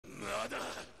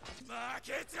Yes,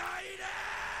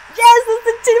 it's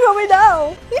the Jinwoo we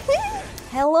know!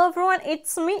 Hello everyone,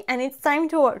 it's me and it's time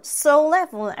to watch Soul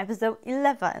Level episode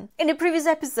 11. In the previous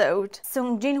episode,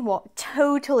 Sung Jinwoo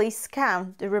totally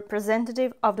scammed the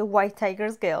representative of the White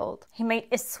Tigers Guild. He made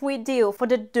a sweet deal for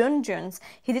the dungeons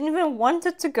he didn't even want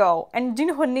it to go, and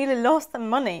Jinwoo nearly lost the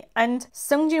money, and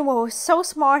Sung Jinwoo was so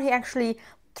smart he actually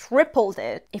tripled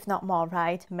it, if not more,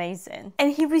 right? Amazing.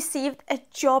 And he received a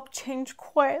job change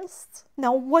quest.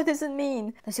 Now what does it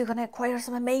mean? Is he gonna acquire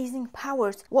some amazing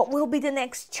powers? What will be the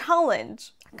next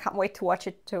challenge? I can't wait to watch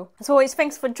it too. As always,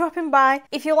 thanks for dropping by.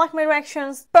 If you like my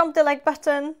reactions, bump the like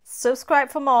button, subscribe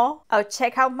for more, or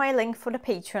check out my link for the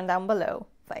Patreon down below.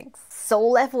 Thanks.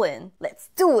 Soul leveling, let's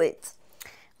do it!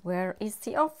 Where is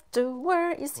he off to?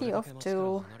 Where is he off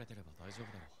to?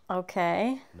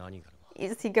 Okay.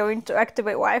 Is he going to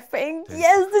activate what I think?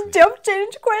 Yes, the job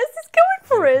change quest is going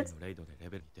for it!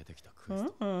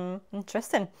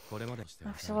 Interesting.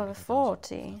 After level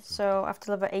 40, so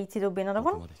after level 80 there'll be another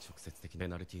one?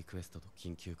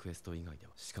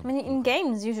 I mean, in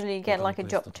games usually you get like a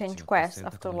job change quest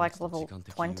after like level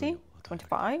 20,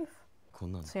 25?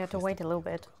 So you have to wait a little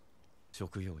bit.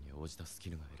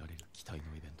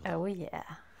 Oh yeah.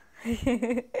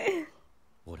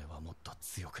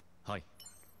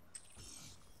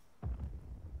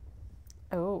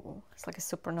 Oh, it's like a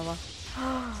supernova.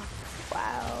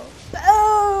 Wow.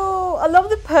 Oh, I love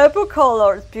the purple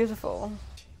color. It's beautiful.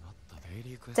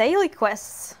 Daily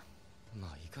quests.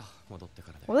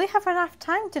 Will you have enough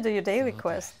time to do your daily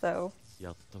quest, though?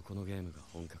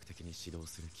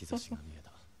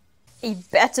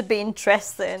 It better be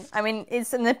interesting. I mean,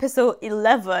 it's an episode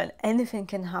 11. Anything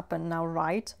can happen now,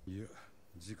 right?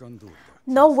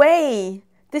 No way!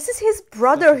 This is his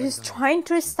brother who's trying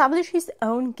to establish his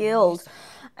own guild.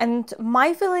 And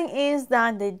my feeling is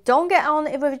that they don't get on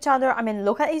with each other. I mean,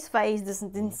 look at his face. This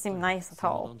didn't seem nice at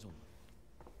all.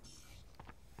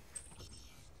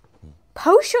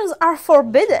 Potions are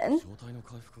forbidden.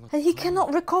 And he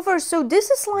cannot recover. So this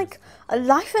is like a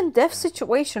life and death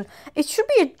situation. It should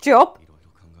be a job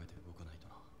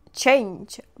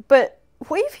change. But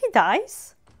what if he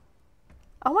dies?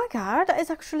 Oh my god, that is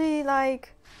actually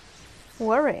like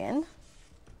worrying.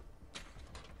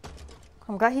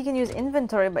 I'm glad he can use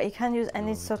inventory, but he can't use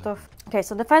any sort of... Okay,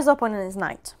 so the first opponent is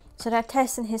Knight. So they're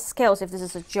testing his skills if this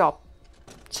is a job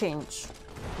change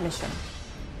mission.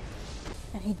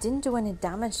 And he didn't do any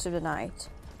damage to the Knight.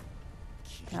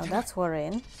 Now that's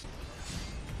worrying.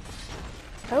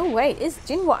 Oh wait, is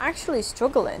Jinwoo actually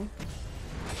struggling?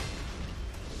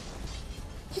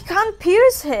 He can't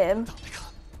pierce him!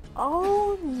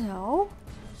 Oh no.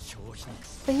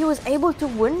 But he was able to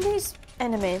wound these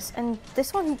enemies, and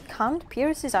this one he can't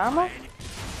pierce his armor?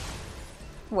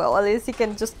 Well, at least he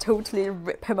can just totally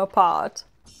rip him apart.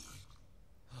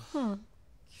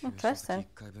 Interesting.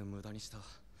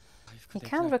 He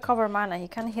can recover mana, he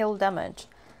can heal damage.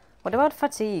 What about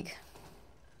fatigue?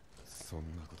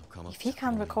 If he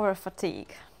can't recover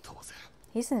fatigue,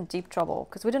 he's in deep trouble,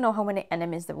 because we don't know how many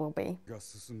enemies there will be.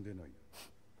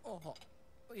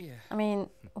 I mean,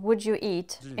 would you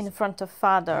eat in front of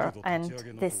father and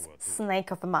this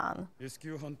snake of a man?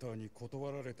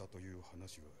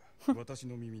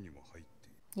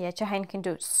 Yeah, Chahain can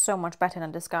do so much better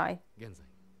than this guy.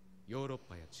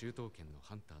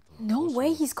 No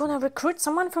way he's gonna recruit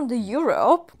someone from the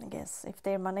Europe! I guess if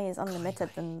their money is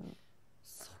unlimited, then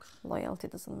loyalty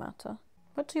doesn't matter.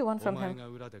 What do you want from him?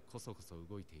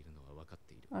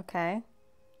 Okay.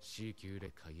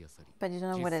 But you don't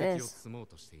know what it is.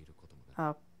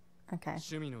 Oh, okay.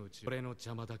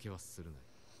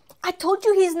 I told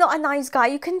you he's not a nice guy.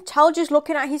 You can tell just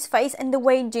looking at his face and the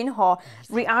way Jinwoo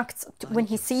reacts when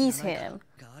he sees him.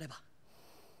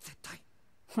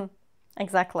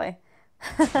 Exactly.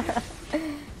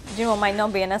 Jinwoo might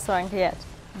not be an S rank yet,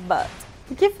 but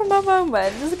give him a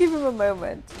moment. Just give him a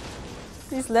moment.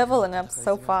 He's leveling up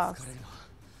so fast.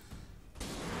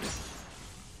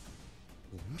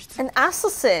 An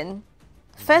assassin!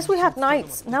 First we had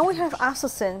knights, now we have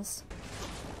assassins.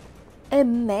 A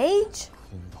mage?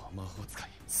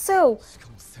 So,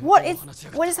 what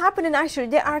is happening actually?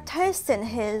 They are testing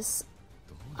his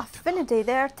affinity,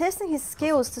 they are testing his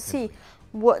skills to see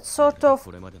what sort of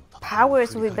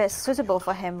powers would be best suitable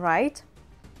for him, right?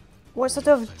 What sort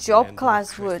of job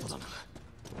class would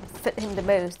fit him the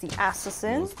most? The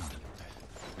assassin?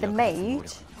 The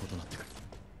mage?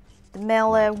 The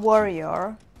melee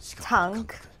warrior?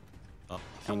 Tank,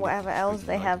 and whatever else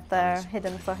they have there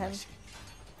hidden for him.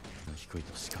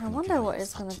 I wonder what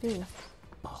it's gonna be.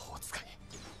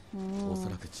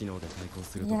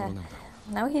 Yeah,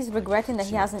 Now he's regretting that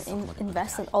he hasn't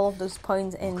invested all of those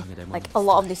points in, like, a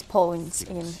lot of these points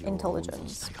in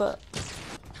intelligence, but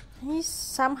he's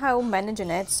somehow managing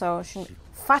it, so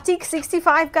fatigue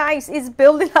 65, guys, is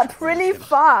building up really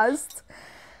fast.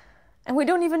 And we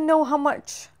don't even know how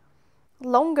much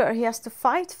longer he has to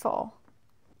fight for.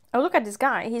 Oh, look at this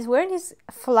guy. He's wearing his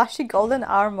flashy golden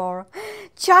armor.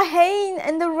 Jahain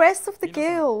and the rest of the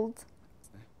guild.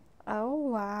 Oh,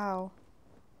 wow.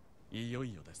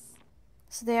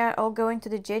 So they are all going to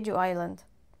the Jeju Island.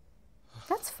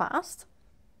 That's fast.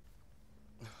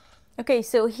 Okay,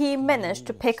 so he managed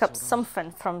to pick up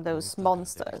something from those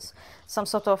monsters. Some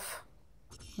sort of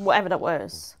whatever that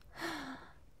was.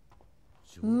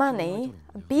 Money.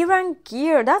 B-rank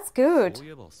gear, that's good.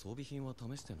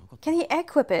 Can he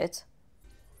equip it?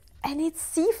 And it's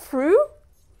see-through?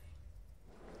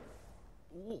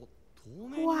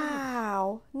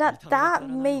 Wow, that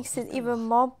makes it even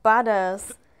more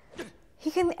badass.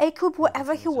 He can equip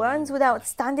whatever he wants without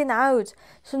standing out,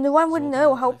 so no one would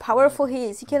know how powerful he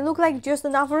is. He can look like just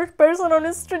an average person on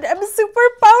the street. I'm super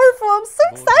powerful, I'm so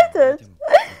excited!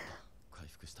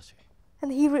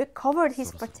 And he recovered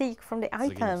his fatigue from the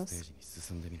items.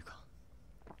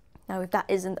 Now if that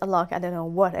isn't a luck, I don't know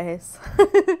what is.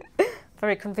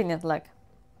 Very convenient luck.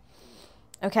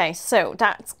 Okay, so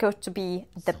that's going to be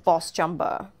the boss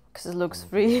jumper, because it looks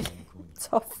really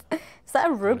tough. Is that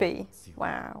a ruby?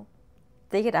 Wow.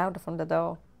 Dig it out from the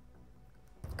door.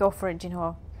 Go for it,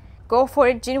 Jinwoo. Go for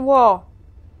it, Jinwoo!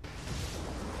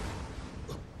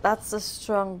 That's a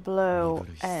strong blow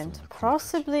and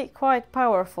possibly quite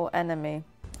powerful enemy.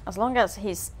 As long as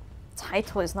his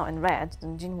title is not in red,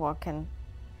 then Jinwoo can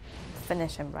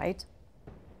finish him, right?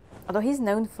 Although he's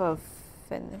known for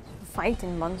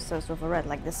fighting monsters with a red,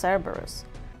 like the Cerberus.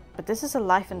 But this is a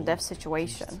life and death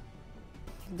situation.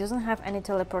 He doesn't have any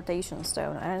teleportation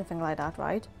stone or anything like that,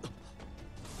 right?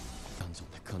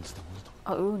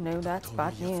 Oh no, that's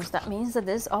bad news. That means that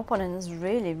this opponent is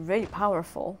really, really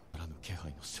powerful.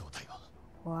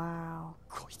 Wow.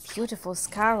 Beautiful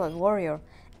Scarlet Warrior.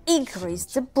 IGRIS,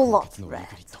 the Blood Red.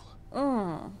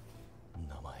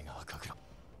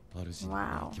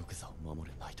 Wow.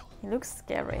 He looks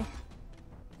scary.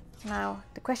 Now,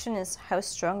 the question is, how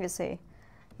strong is he?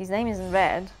 His name is in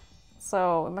red,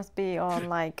 so it must be on,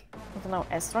 like, I don't know,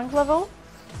 S rank level?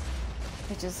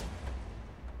 Which is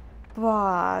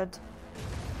bad.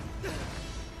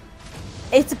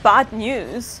 It's bad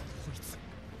news.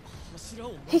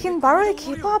 He can barely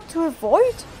keep up to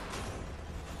avoid.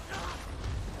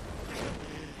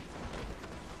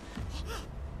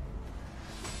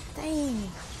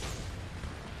 Dang.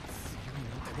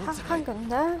 Hang on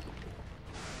there.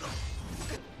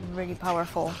 Really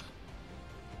powerful.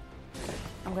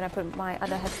 I'm gonna put my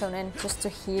other headphone in just to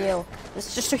heal.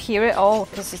 Just to hear it all,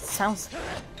 because it sounds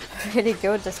really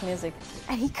good, this music.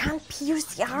 And he can't pierce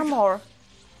the armor.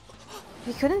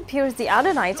 He couldn't pierce the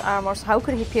other knight's armor, so how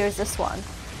could he pierce this one?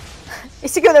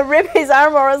 Is he gonna rip his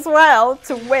armor as well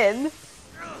to win?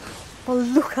 But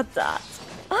look at that.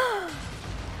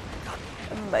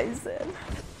 Amazing.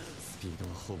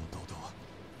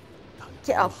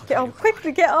 Get up,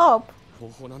 quickly get up.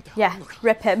 Yeah,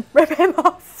 rip him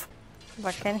off.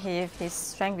 But can he if his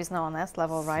strength is not on S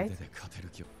level, right?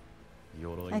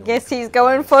 I guess he's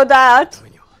going for that.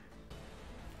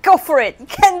 Go for it, you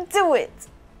can do it.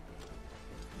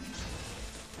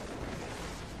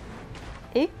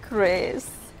 IGRIS.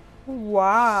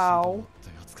 Wow.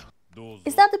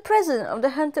 Is that the president of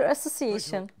the Hunter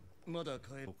Association?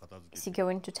 Is he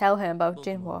going to tell him about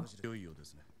Jinwoo?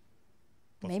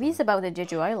 Maybe it's about the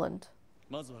Jeju Island.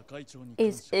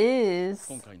 It is.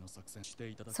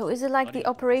 So is it like the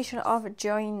operation of a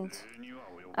joint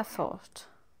effort?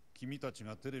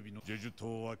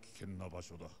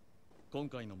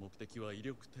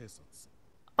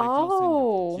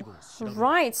 Oh,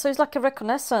 right, so it's like a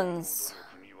reconnaissance.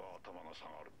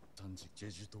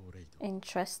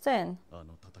 Interesting.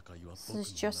 So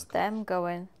it's just them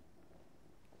going.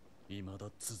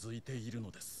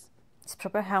 It's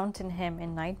probably haunting him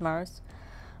in nightmares.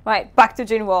 Right, back to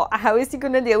Jinwoo. How is he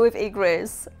gonna deal with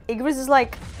IGRIS? IGRIS is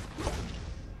like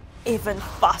even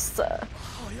faster.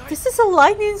 This is a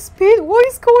lightning speed. What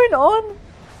is going on?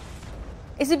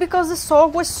 Is it because the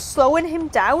sword was slowing him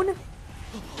down?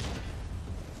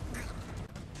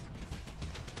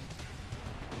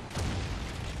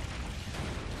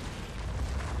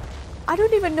 I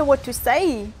don't even know what to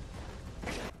say.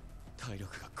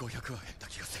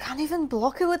 Can't even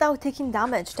block it without taking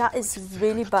damage. That is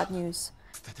really bad news.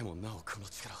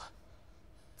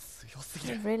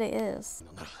 It really is.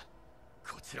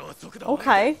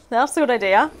 Okay, that's a good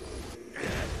idea.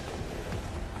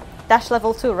 Dash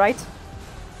level 2, right?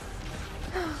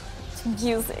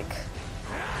 Music.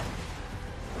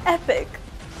 Epic.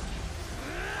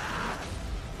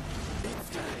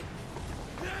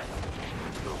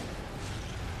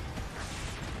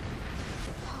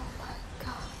 Oh my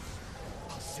god.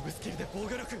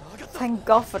 Thank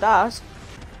God for that.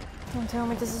 Don't tell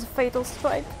me this is a fatal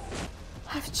strike.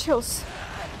 I have chills.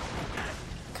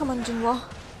 Come on, Jinwoo.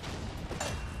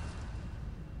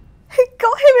 He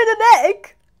got him in the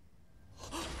neck!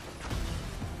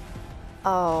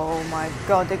 Oh my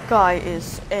god, the guy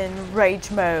is in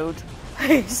rage mode.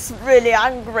 He's really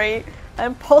angry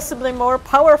and possibly more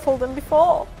powerful than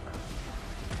before.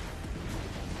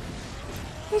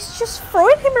 He's just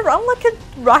throwing him around like a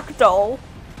ragdoll.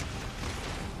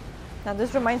 Now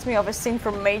this reminds me of a scene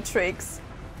from Matrix.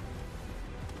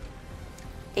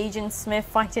 Agent Smith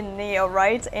fighting Neo,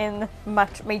 right? In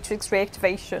Matrix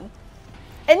reactivation.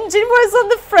 And Jinwoo is on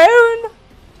the throne!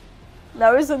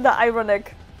 Now isn't that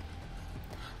ironic?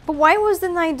 But why was the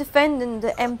knight defending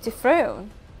the empty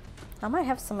throne? I might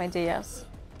have some ideas.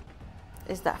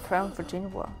 Is that throne for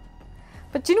Jinwoo?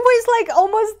 But Jinwoo is like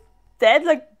almost dead,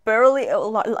 like barely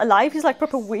alive. He's like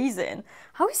proper wheezing.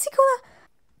 How is he gonna...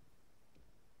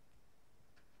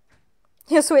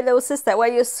 Your sweet little sister,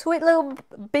 well, your sweet little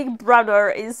big brother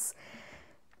is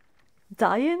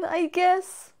dying, I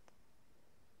guess?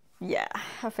 Yeah,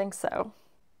 I think so.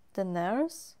 The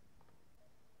nurse?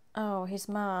 Oh, his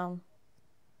mom.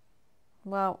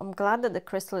 Well, I'm glad that the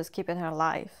crystal is keeping her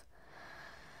alive.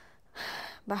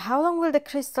 But how long will the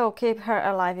crystal keep her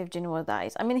alive if Jinwoo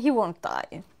dies? I mean, he won't die.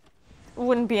 It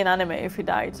wouldn't be an anime if he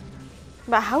died.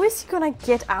 But how is he gonna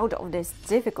get out of this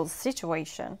difficult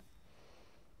situation?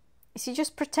 Is he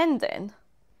just pretending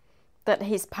that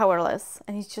he's powerless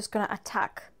and he's just gonna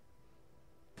attack?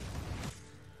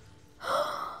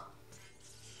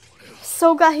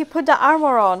 So glad he put the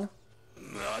armor on.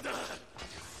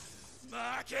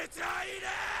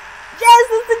 Yes,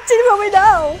 that's the Jinwoo we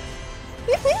know!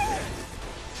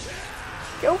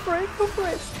 Go for it, go for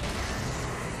it.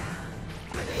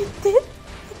 He did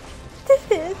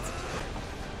it.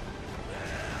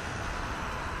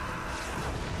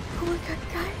 Oh my god,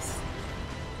 guys.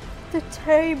 The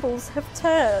tables have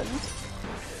turned.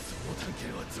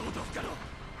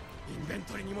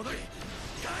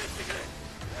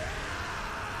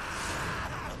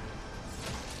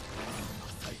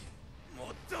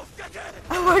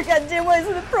 Oh my god, Jinwoo is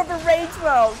in a proper rage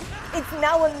mode. It's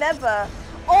now or never.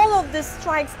 All of the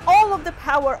strikes, all of the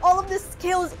power, all of the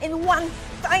skills in one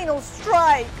final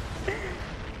strike.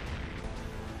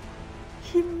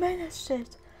 He managed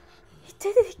it. He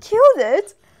did it, he killed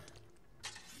it.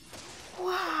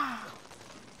 Wow.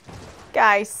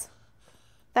 Guys,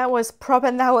 that was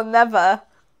proper now or never.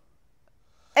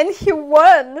 And he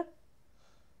won.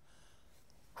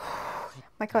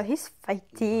 My god, his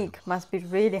fatigue must be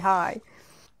really high.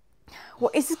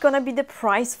 What is gonna be the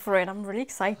price for it? I'm really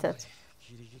excited.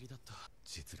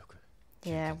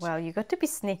 Yeah, well, you got to be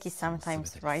sneaky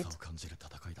sometimes, right?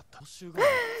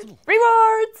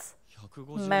 Rewards!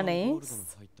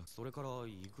 Monies.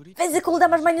 Physical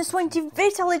damage minus 20,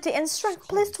 vitality and strength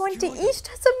plus 20 each.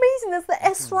 That's amazing, that's the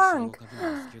S rank.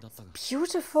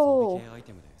 Beautiful.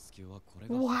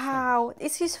 Wow,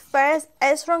 it's his first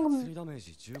S rank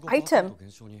item.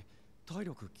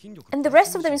 And the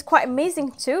rest of them is quite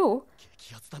amazing too.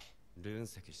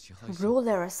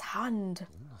 Ruler's Hand.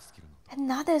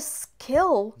 Another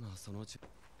skill.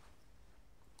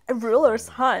 A Ruler's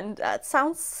Hand. That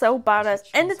sounds so badass.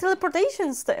 And the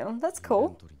teleportation stone. That's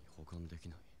cool.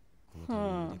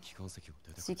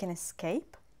 So you can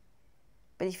escape?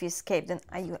 But if you escape, then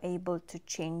are you able to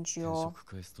change your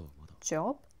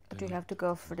job? Or do you have to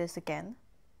go for this again?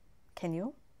 Can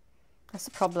you? That's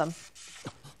the problem.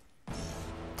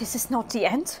 This is not the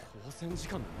end.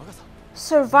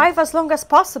 Survive as long as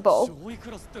possible.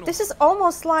 This is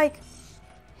almost like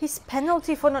his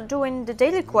penalty for not doing the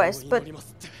daily quest, but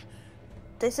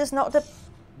this is not the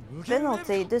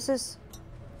penalty. This is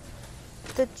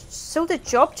the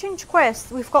job change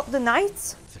quest. We've got the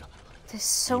knights. There's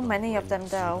so many of them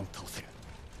though.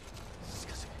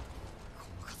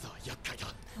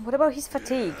 What about his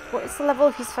fatigue? What is the level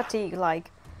of his fatigue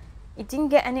like? It didn't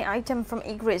get any item from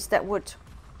IGRIS that would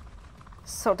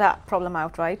sort that problem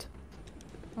out, right?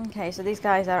 Okay, so these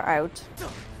guys are out.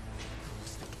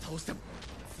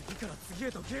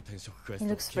 He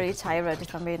looks really tired,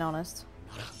 if I'm being honest.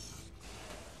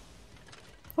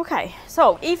 Okay,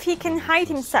 so if he can hide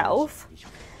himself,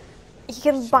 he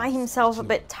can buy himself a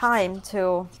bit time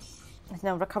to, you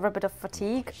know, recover a bit of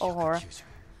fatigue, or...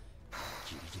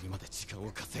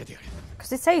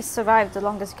 Because it says survive the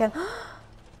longest you can.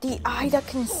 The eye that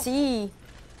can see.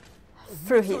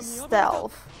 through his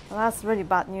stealth. Well, that's really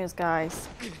bad news, guys.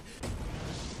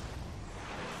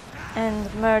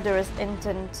 And murderous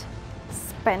intent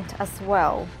spent as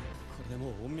well.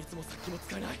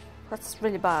 That's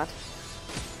really bad.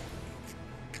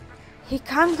 He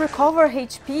can't recover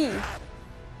HP.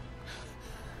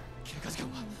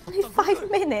 Only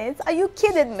 5 minutes? Are you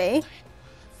kidding me?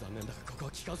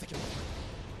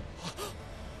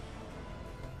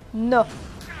 No.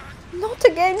 Not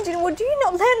again, Jinwoo. Do you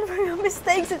not learn from your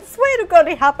mistakes? I swear to God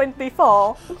it happened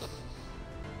before.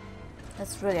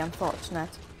 That's really unfortunate.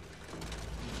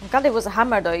 I'm glad it was a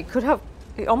hammer though. It could have,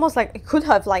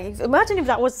 imagine if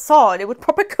that was a sword, it would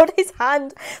probably cut his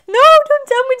hand. No, don't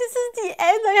tell me this is the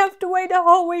end. I have to wait a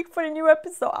whole week for a new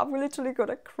episode. I'm literally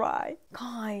gonna cry.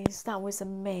 Guys, that was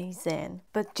amazing.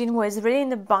 But Jinwoo is really in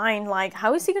the bind. Like,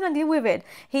 how is he gonna deal with it?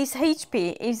 His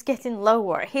HP is getting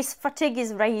lower. His fatigue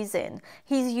is raising.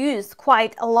 He's used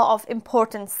quite a lot of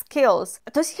important skills.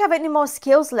 Does he have any more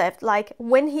skills left? Like,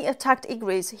 when he attacked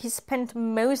IGRIS, he spent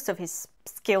most of his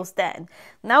skills then.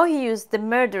 Now he used the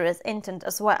murderous intent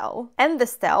as well, and the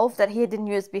stealth that he didn't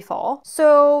use before.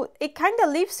 So it kind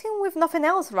of leaves him with nothing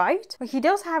else, right? But he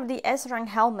does have the S-rank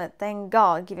helmet, thank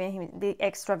God, giving him the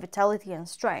extra vitality and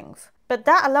strength. But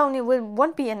that alone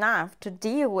won't be enough to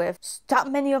deal with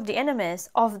that many of the enemies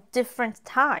of different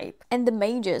type. And the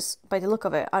mages, by the look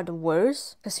of it, are the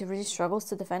worst, because he really struggles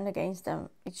to defend against them.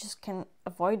 He just can't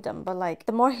avoid them. But like,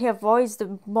 the more he avoids,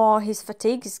 the more his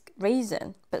fatigue is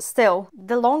raising. But still,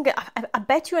 the longer, I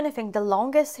bet you anything, the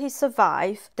longest he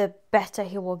survives, the better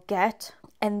he will get.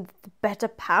 And the better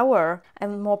power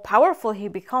and more powerful he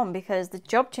become, because the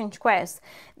job change quest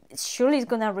surely is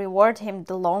gonna reward him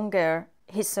the longer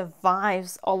he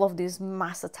survives all of these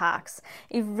mass attacks.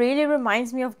 It really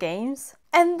reminds me of games.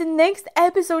 And the next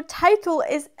episode title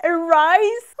is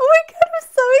Arise. Oh my God, I'm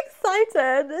so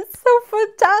excited. It's so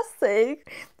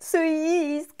fantastic. So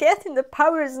he's getting the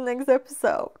powers next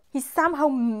episode. He somehow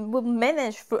will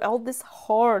manage through all this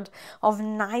horde of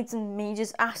knights and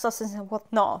mages, assassins and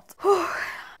whatnot.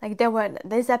 Like,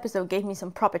 this episode gave me some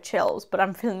proper chills, but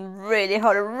I'm feeling really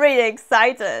hot and really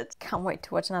excited. Can't wait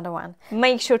to watch another one.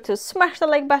 Make sure to smash the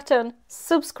like button,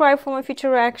 subscribe for my future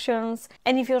reactions,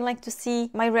 and if you'd like to see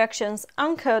my reactions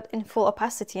uncut in full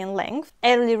opacity and length,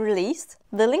 early released,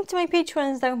 the link to my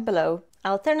Patreon is down below.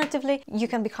 Alternatively, you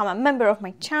can become a member of my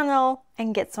channel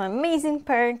and get some amazing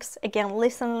perks. Again,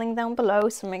 listen link down below,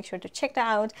 so make sure to check that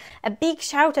out. A big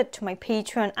shout out to my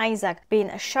Patreon Isaac, being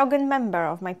a Shogun member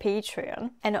of my Patreon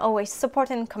and always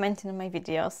supporting and commenting on my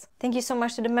videos. Thank you so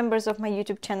much to the members of my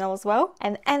YouTube channel as well,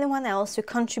 and anyone else who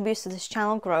contributes to this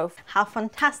channel growth. Have a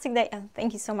fantastic day, and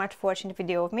thank you so much for watching the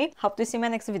video with me. Hope to see you in my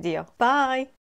next video. Bye!